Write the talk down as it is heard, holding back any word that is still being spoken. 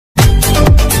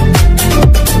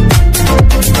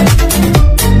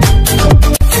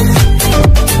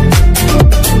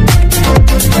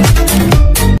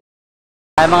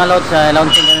mga loads,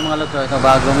 launching kami mga loads. Ito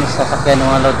bagong sasakyan ng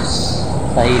mga loads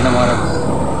sa Hino mga loads.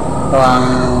 Ito ang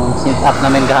sync up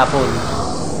namin kahapon.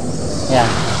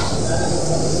 Yan.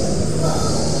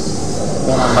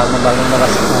 Yan ang bagong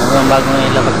labas. Yung bagong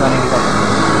ilabas namin ito.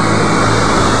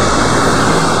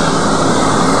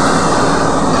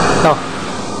 Ito.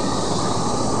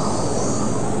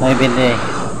 May bindi.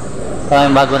 Ito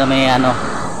yung bago na may ano.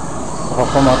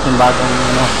 Kukumot yung bagong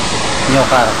new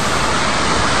car.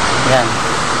 Yan.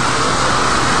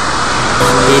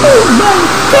 Hino.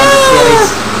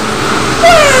 Series.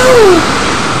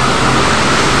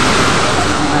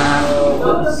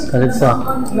 Kalidsa.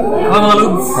 Mga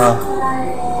lugs.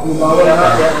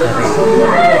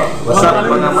 Basta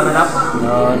mga mananap.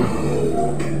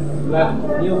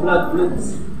 New blood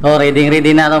lugs. Oh,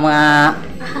 ready na ito mga.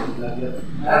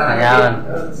 Ayan.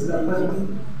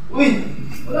 Uy!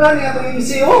 Wala nga itong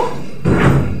ICO.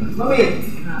 Mami!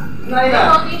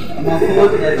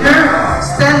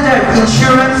 Standard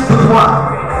insurance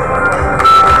boudoir.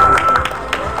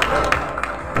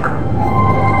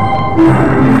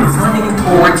 Running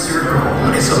towards your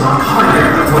goal is a lot harder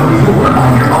when you are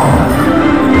on your own.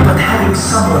 But having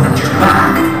someone at your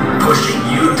back, pushing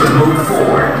you to move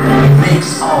forward,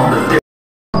 makes all the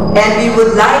difference. And we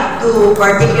would like to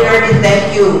particularly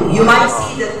thank you. You might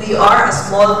see that we are a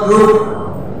small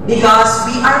group because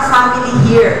we are family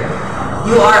here.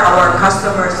 You are our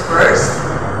customers first,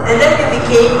 and then you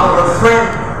became our friend,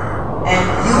 and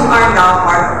you are now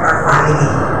part of our family.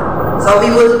 So we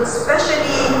will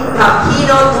especially have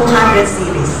Hino 200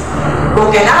 series. Kung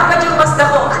kailangan pa yung mas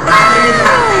dako, ang dami nila,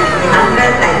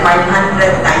 300,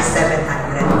 500,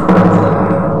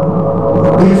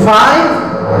 700. In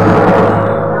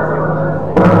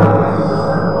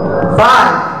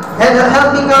 5, and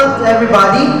help me count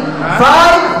everybody.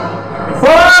 5,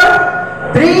 4,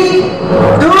 3,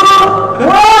 2, 1.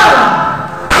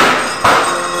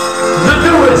 The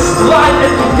newest light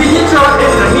and convenient truck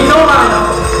in the Hino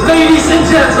lineup. Ladies and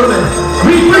gentlemen,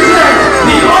 we present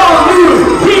the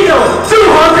all-new Hino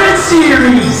 200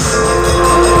 series.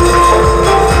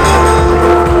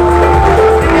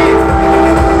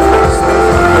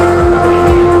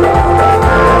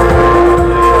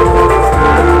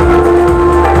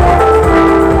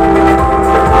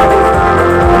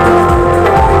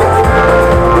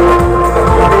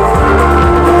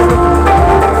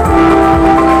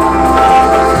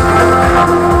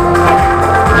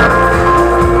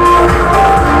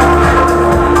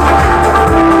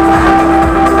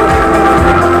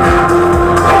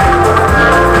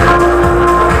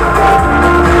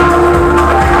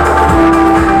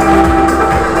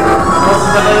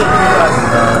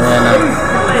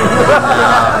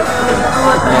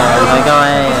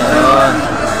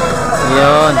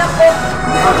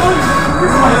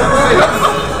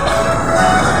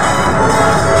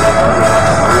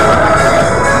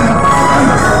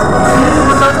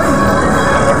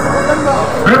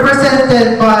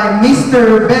 Represented by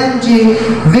Mr. Benji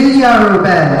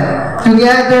Villarubel,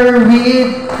 together with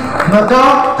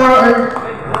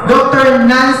Dr.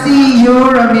 Nancy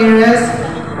U. Ramirez,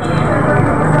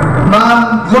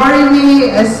 Ma'am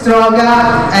Glorini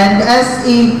Estroga, and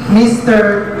S.E.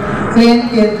 Mr.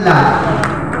 Clint Kitla.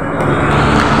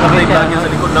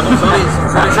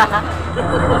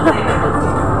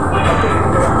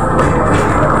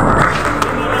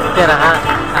 Kira ka,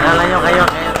 akala nyo kayo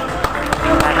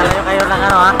lang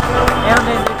ano ha? Meron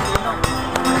din dito Hino.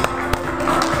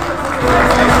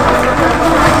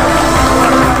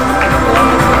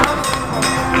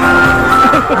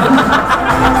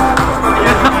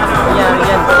 Yan.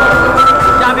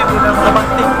 Sabi po na mga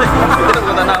bakting.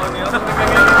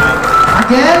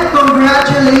 Again,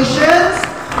 congratulations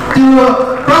to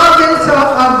Province of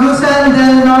Agusan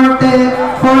del Norte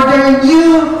for their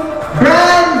new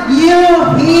brand